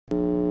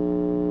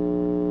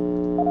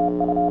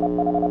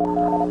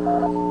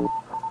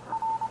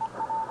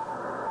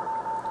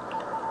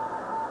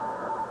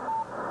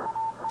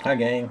Hi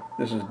gang,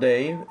 this is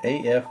Dave,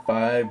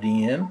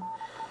 AF5DN,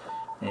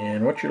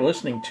 and what you're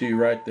listening to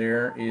right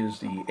there is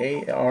the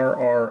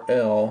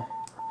ARRL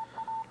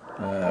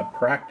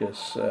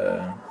practice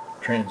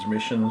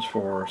transmissions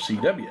for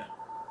CW.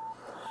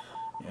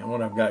 And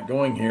what I've got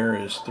going here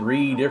is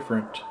three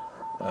different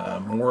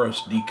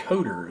Morse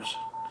decoders.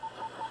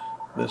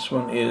 This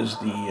one is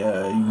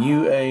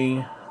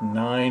the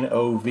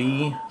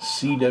UA90V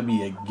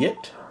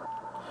CWGet.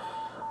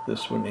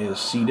 This one is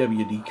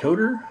CW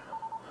Decoder.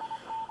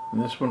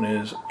 And this one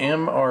is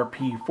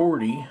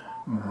MRP40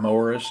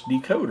 Morse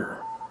Decoder.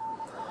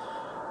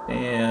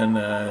 And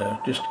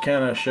just to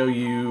kind of show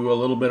you a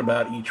little bit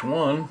about each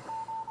one.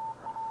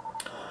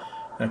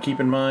 Now keep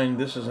in mind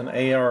this is an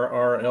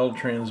ARRL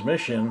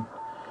transmission,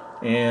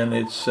 and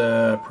it's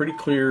pretty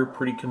clear,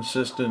 pretty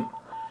consistent,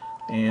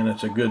 and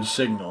it's a good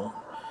signal.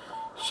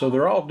 So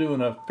they're all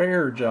doing a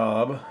fair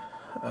job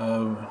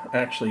of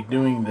actually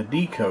doing the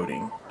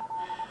decoding.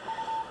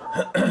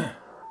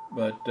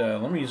 But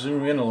let me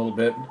zoom in a little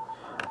bit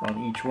on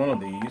each one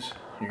of these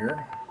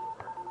here.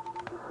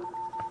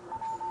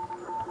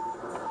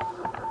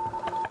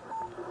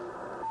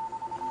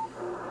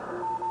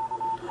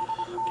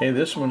 Okay,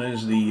 this one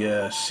is the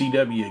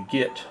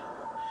CWGet.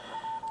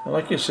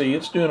 Like you see,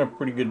 it's doing a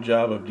pretty good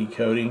job of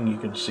decoding. You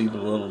can see the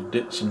little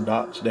dits and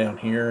dots down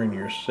here in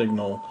your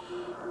signal,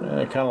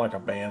 kind of like a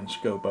band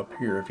scope up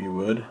here, if you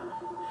would.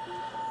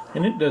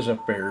 And it does a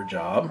fair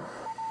job.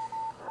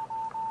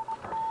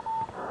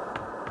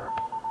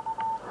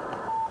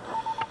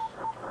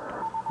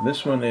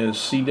 This one is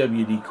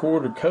CW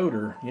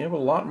Decoder. You have a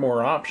lot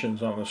more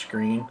options on the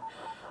screen,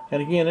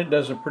 and again, it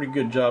does a pretty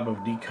good job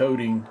of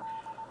decoding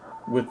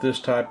with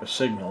this type of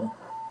signal.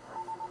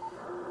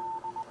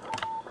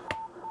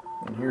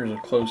 And here's a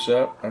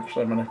close-up.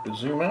 Actually, I'm going to have to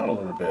zoom out a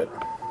little bit.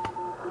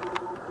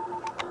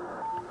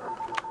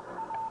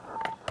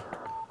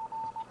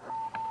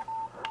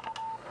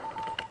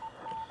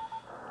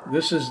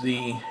 This is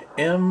the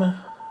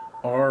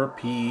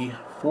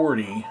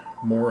MRP40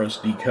 Morse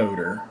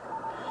Decoder.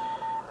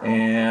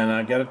 And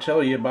I gotta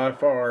tell you, by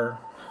far,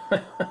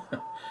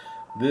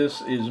 this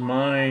is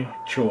my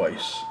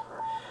choice.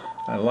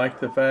 I like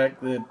the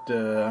fact that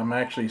I'm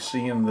actually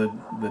seeing the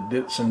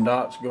dits and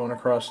dots going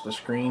across the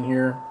screen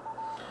here.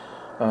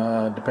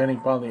 Depending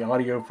upon the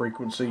audio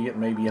frequency, it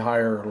may be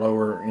higher or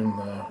lower in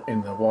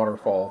the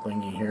waterfall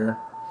thingy here.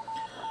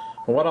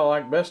 But what I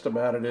like best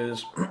about it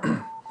is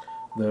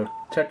the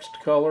text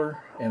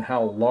color and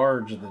how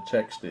large the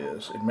text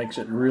is. It makes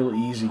it real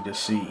easy to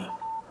see.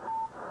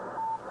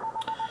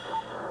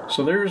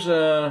 So there's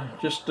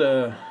just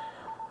an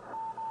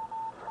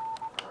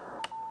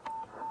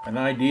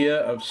idea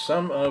of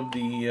some of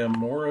the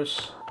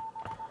Morse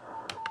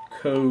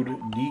code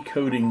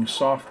decoding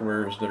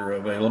softwares that are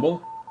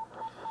available,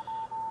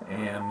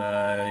 and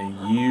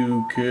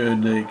you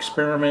could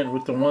experiment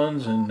with the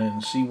ones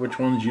and see which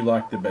ones you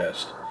like the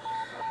best.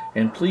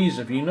 And please,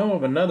 if you know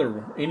of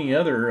any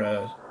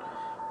other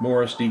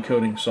Morse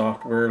decoding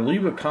software,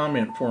 leave a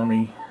comment for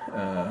me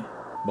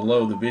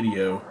below the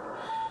video.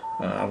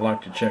 I'd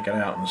like to check it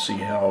out and see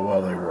how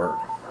well they work.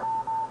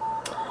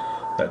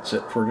 That's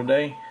it for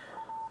today.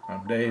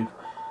 I'm Dave,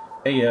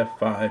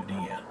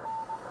 AF5DN.